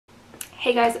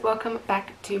Hey guys, welcome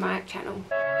back to my channel.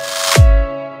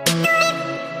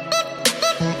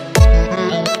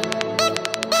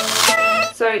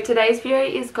 So today's video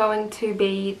is going to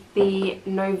be the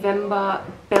November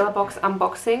Bellabox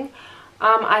unboxing.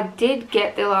 I did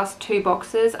get the last 2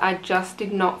 boxes. I just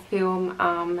did not film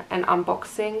an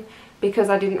unboxing because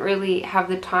I didn't really have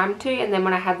the time to, and then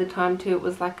when I had the time to, it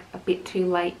was like a bit too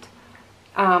late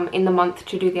in the month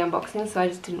to do the unboxing, so I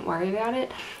just didn't worry about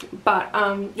it. But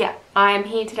yeah, I am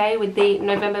here today with the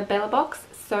November Bellabox,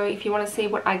 so if you want to see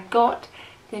what I got,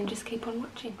 then just keep on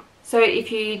watching. So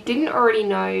if you didn't already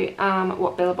know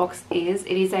what Bellabox is,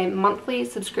 it is a monthly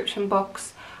subscription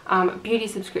box, beauty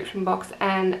subscription box,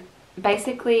 and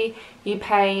basically you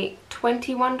pay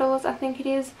 $21, I think it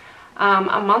is,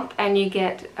 a month, and you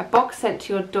get a box sent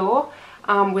to your door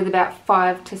with about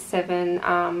 5 to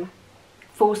 7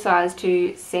 full size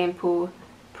to sample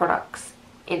products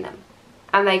in them,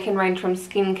 and they can range from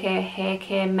skincare, hair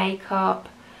care, makeup,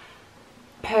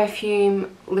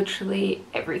 perfume, literally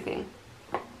everything.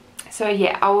 So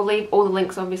yeah, I will leave all the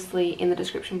links obviously in the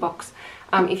description box.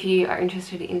 If you are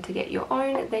interested in to get your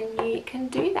own, then you can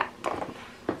do that.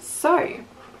 So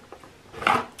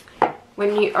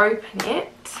when you open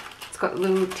it, it's got a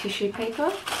little tissue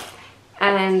paper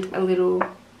and a little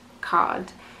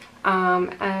card.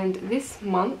 And this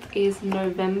month is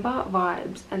November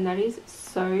vibes, and that is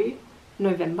so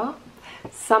November.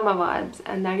 Summer vibes,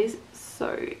 and that is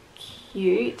so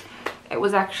cute. It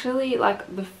was actually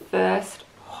like the first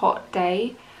hot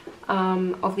day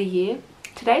of the year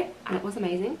today, and it was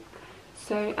amazing.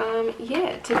 So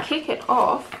yeah, to kick it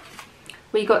off,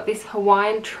 we got this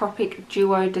Hawaiian Tropic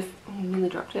Duo Defense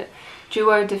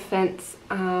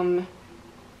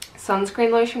sunscreen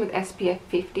lotion with SPF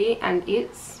 50, and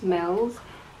it smells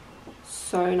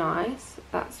so nice.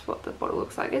 That's what the bottle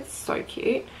looks like. It's so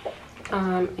cute.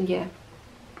 And yeah,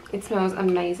 it smells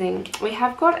amazing. We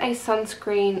have got a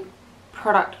sunscreen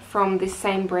product from this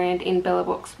same brand in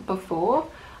Bellabox before,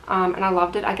 and I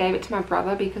loved it. I gave it to my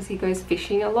brother because he goes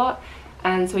fishing a lot,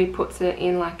 and so he puts it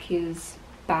in like his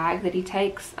bag that he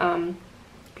takes,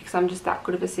 because I'm just that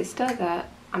good of a sister that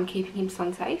I'm keeping him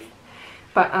sun safe.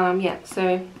 But yeah,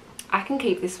 so I can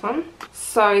keep this one.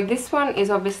 So this one is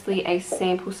obviously a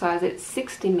sample size. It's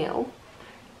 60 ml,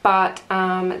 but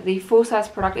the full size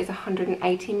product is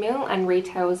 180 ml and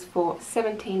retails for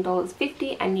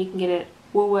 $17.50, and you can get it at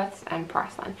Woolworths and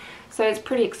Priceline, so it's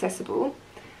pretty accessible.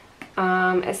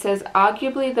 It says,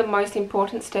 arguably the most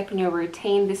important step in your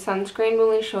routine, this sunscreen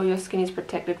will ensure your skin is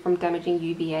protected from damaging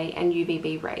UVA and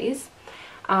UVB rays.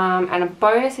 And a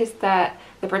bonus is that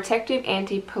the protective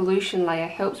anti-pollution layer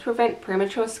helps prevent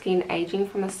premature skin aging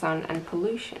from the sun and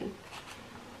pollution.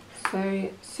 So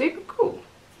super cool.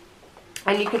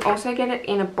 And you can also get it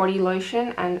in a body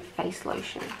lotion and face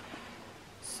lotion.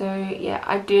 So yeah,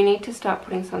 I do need to start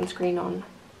putting sunscreen on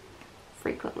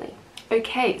frequently.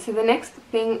 Okay, so the next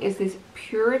thing is this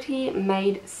Purity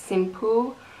Made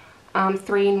Simple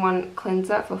 3-in-1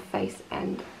 cleanser for face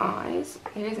and eyes.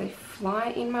 There is a fly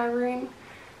in my room.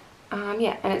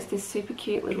 Yeah, and it's this super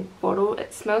cute little bottle.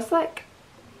 It smells like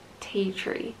tea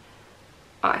tree,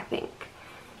 I think.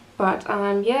 But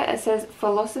yeah, it says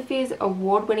Philosophy's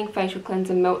award-winning facial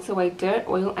cleanser melts away dirt,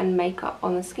 oil and makeup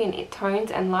on the skin. It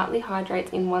tones and lightly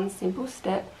hydrates in one simple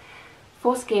step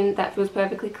for skin that feels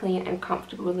perfectly clean and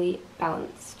comfortably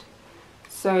balanced.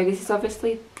 So this is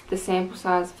obviously the sample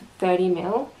size for 30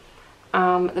 ml.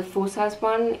 The full size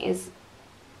one is,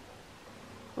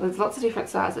 well, there's lots of different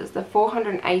sizes. The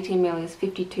 480 ml is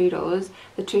 $52,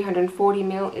 the 240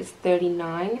 ml is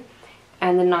 $39,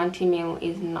 and the 90 ml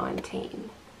is $19.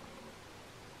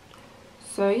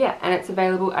 So yeah, and it's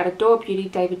available at Adore Beauty,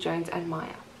 David Jones and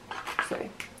Maya. So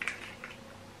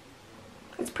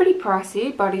it's pretty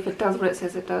pricey, but if it does what it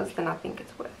says it does, then I think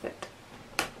it's worth it.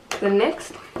 The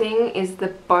next thing is the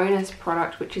bonus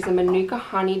product, which is a Manuka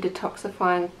Honey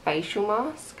Detoxifying Facial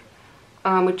Mask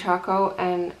with charcoal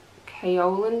and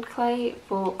kaolin clay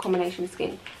for combination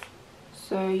skin.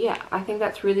 So yeah, I think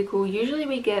that's really cool. Usually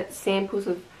we get samples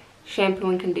of shampoo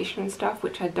and conditioner and stuff,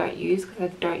 which I don't use because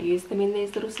I don't use them in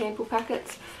these little sample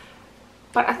packets.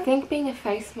 But I think being a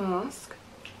face mask,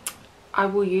 I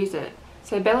will use it.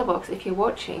 So Bellabox, if you're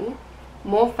watching,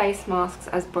 more face masks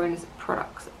as bonus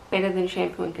products. Better than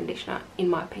shampoo and conditioner, in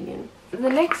my opinion. The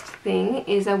next thing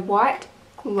is a White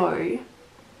Glow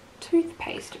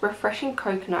toothpaste, refreshing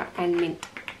coconut and mint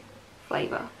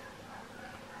flavour.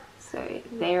 So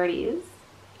there it is.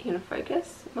 You want to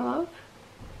focus, my love?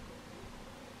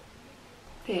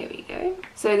 There we go.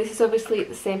 So this is obviously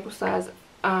the sample size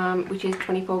which is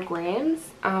 24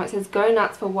 grams. It says go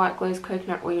nuts for White Glow's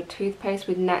coconut oil toothpaste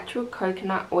with natural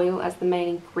coconut oil as the main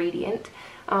ingredient.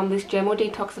 This gem will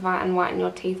detoxify and whiten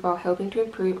your teeth while helping to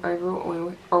improve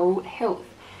overall oral health.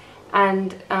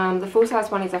 And the full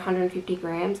size one is 150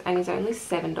 grams and is only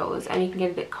 $7, and you can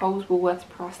get it at Coles, Woolworths,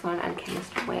 Priceline and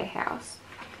Chemist Warehouse.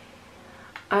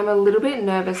 I'm a little bit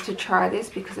nervous to try this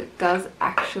because it does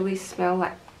actually smell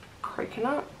like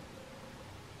coconut.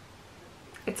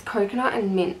 It's coconut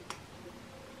and mint,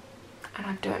 and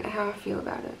I don't know how I feel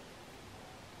about it.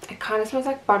 It kind of smells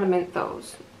like butter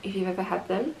menthols, if you've ever had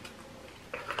them.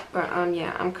 But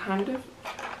yeah, I'm kind of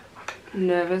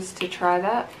nervous to try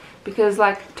that because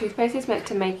like toothpaste is meant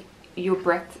to make your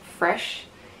breath fresh,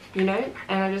 you know,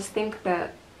 and I just think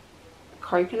that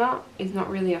coconut is not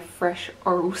really a fresh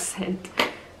oral scent.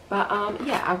 But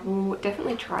yeah, I will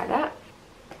definitely try that.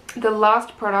 The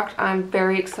last product I'm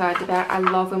very excited about. I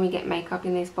love when we get makeup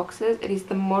in these boxes. It is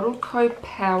the Model Co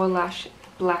Power Lash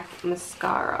Black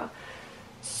Mascara.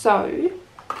 So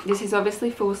this is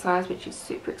obviously full size, which is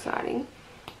super exciting.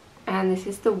 And this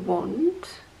is the wand.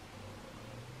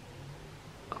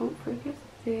 Oh, focus.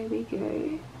 There we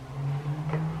go.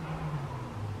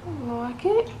 Like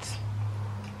it.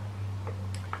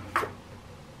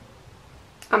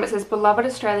 It says, beloved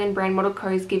Australian brand Model Co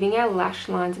is giving our lash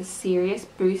lines a serious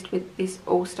boost with this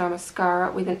all-star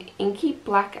mascara. With an inky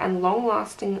black and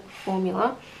long-lasting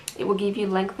formula, it will give you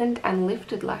lengthened and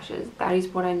lifted lashes. That is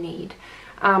what I need.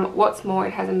 What's more,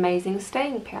 it has amazing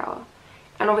staying power.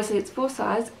 And obviously it's full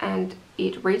size and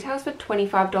it retails for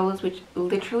 $25, which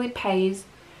literally pays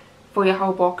for your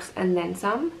whole box and then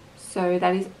some. So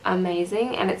that is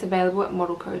amazing, and it's available at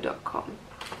modelco.com.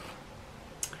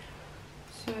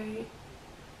 So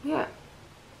yeah,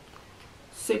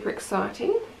 super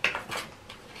exciting.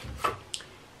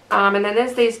 And then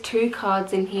there's these two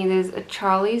cards in here. There's a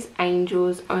Charlie's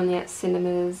Angels only at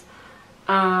cinemas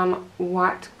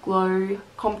White Glow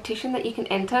competition that you can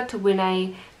enter to win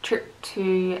a trip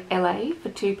to LA for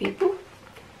 2 people.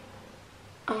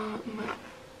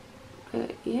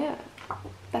 Yeah,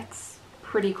 that's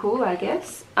pretty cool, I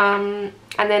guess. And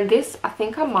then this, I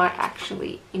think I might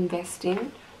actually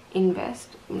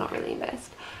not really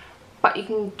invest, but you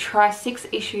can try 6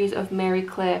 issues of Mary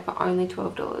Claire for only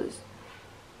 $12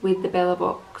 with the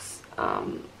Bellabox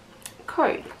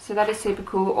code. So that is super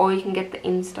cool, or you can get the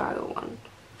InStyle one.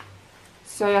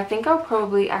 So I think I'll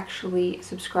probably actually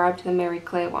subscribe to the Mary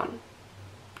Claire one.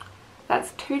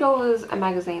 That's $2 a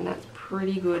magazine. That's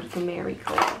pretty good for Mary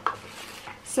Claire.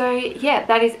 So yeah,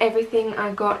 that is everything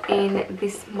I got in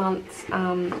this month's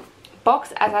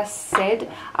box. As I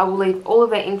said, I will leave all of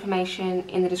their information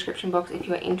in the description box if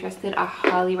you are interested. I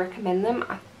highly recommend them.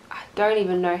 I don't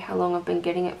even know how long I've been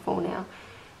getting it for now.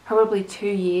 Probably 2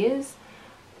 years.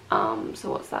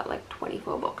 So what's that, like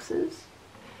 24 boxes?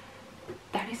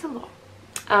 That is a lot.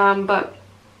 But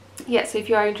yeah, so if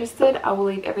you are interested, I will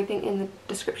leave everything in the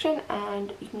description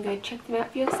and you can go check them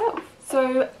out for yourself.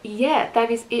 So yeah,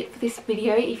 that is it for this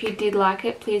video. If you did like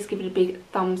it, please give it a big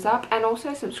thumbs up and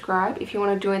also subscribe if you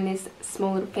want to join this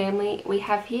small little family we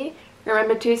have here.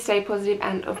 Remember to stay positive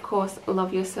and of course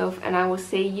love yourself, and I will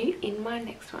see you in my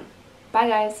next one. Bye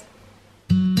guys.